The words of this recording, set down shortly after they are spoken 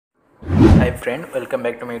Hi friend, welcome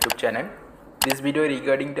back to my YouTube channel. This video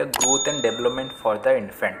regarding the growth and development for the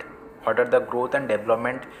infant. What are the growth and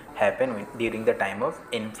development happen during the time of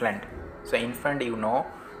infant? So infant, you know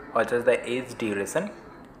what is the age duration.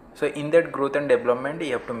 So in that growth and development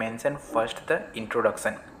you have to mention first the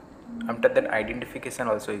introduction. After that identification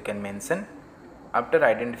also you can mention. After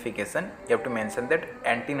identification you have to mention that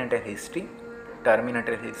antenatal history,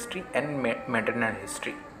 terminatal history and maternal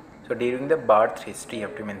history. So during the birth history you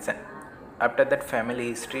have to mention. After that family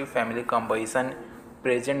history, family composition,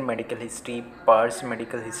 present medical history, past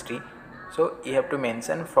medical history. So you have to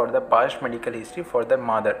mention for the past medical history for the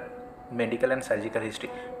mother, medical and surgical history,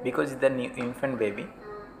 because the new infant baby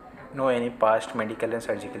no any past medical and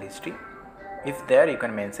surgical history. If there you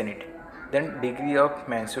can mention it. Then degree of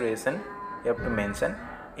menstruation you have to mention.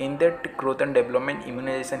 In that growth and development,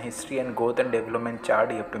 immunization history and growth and development chart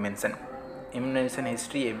you have to mention. Immunization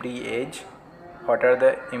history, every age, what are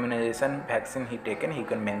the immunization vaccine he taken, he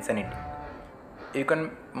can mention it. You can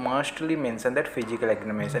mostly mention that physical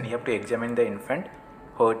examination, you have to examine the infant,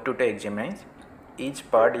 how to examine each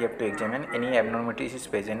part, you have to examine any abnormalities is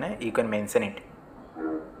present, you can mention it.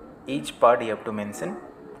 Each part you have to mention.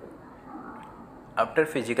 After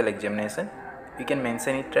physical examination you can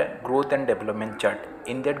mention it growth and development chart.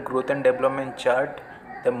 In that growth and development chart,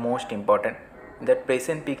 the most important, that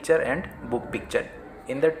patient picture and book picture.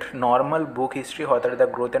 In that normal book history, what are the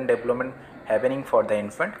growth and development happening for the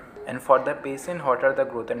infant, and for the patient what are the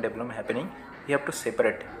growth and development happening, you have to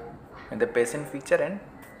separate the patient picture and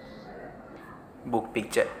book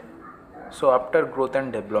picture. So after growth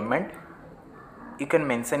and development you can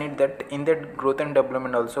mention it that in that growth and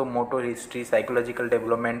development also motor history, psychological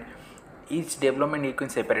development, each development you can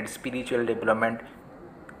separate, spiritual development,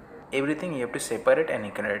 everything you have to separate and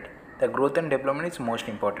you can write. The growth and development is most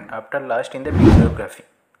important. After last in the bibliography.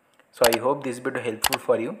 So I hope this video helpful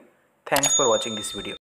for you. Thanks for watching this video.